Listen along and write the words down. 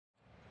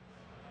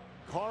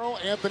Karl,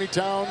 Anthony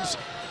Towns,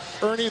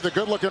 Ernie, the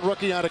good-looking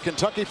rookie out of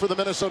Kentucky for the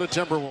Minnesota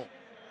Timberwolves.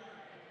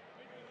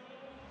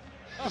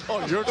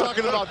 Oh, you're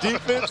talking about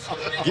defense?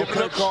 Giving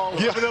up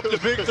the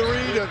big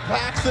three to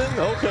Paxson?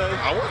 Okay.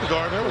 I wouldn't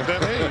guard him at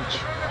that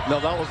age. No,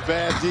 that was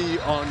bad D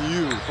on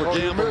you for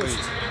gambling.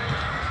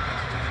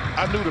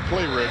 I knew the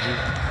play, Reggie.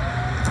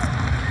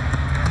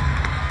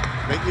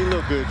 Make me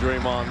look good,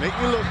 Draymond. Make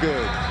me look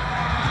good.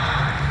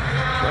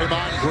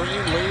 Draymond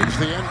Green leads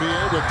the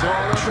NBA with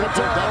 10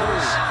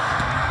 triple-doubles.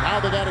 Now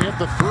they got to hit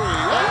the three.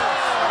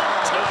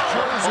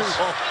 Jersey.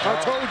 I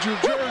told you,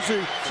 Jersey.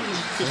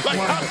 Like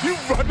how you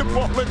run the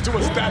ball into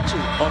a statue.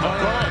 Oh my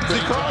God. See,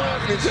 Karl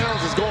Anthony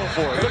Towns is going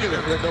for it. Look at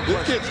him.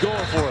 This kid's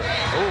going for it.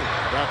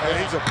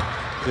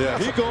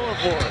 He's going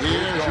for it. He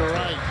is, you're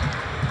right.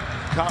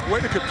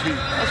 Way to compete.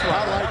 That's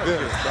why I like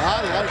this.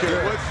 I like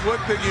this.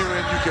 One thing you're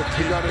in, you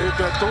compete. You got to hit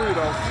that three,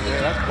 though.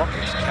 Yeah, that's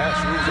buckets. Cash.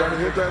 You got to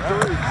hit that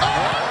three.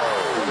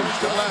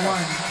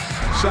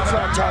 Shout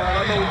out, Tyler.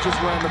 I know he just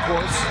ran the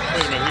course.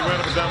 Wait a minute, he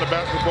ran up and down the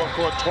basketball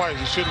court twice.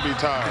 He shouldn't be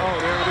tired. Oh,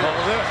 there it is. Oh,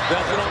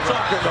 that's what I'm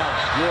talking about.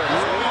 Yeah.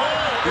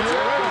 Here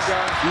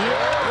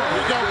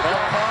we go.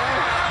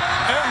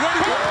 And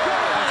ready to go.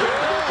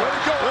 Ready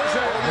to go.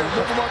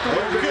 Look him out the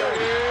way.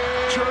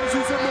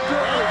 Jersey's in the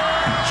building.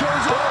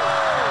 Jersey.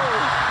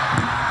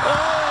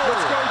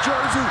 Let's go,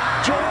 Jersey.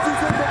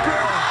 Jersey's in the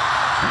building.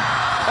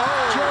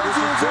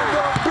 Jersey's in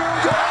the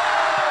building.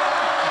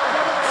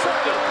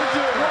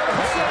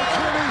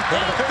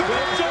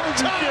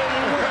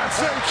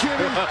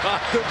 Kenny,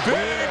 the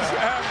bigs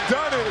have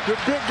done it. The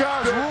big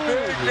guys rule.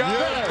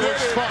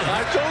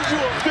 I told you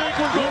a big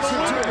was going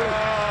to win.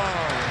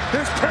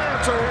 His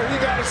parents are here. He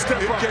got to step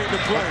up. He came to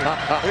play.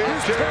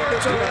 His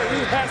parents are here.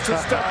 He has to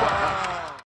step up.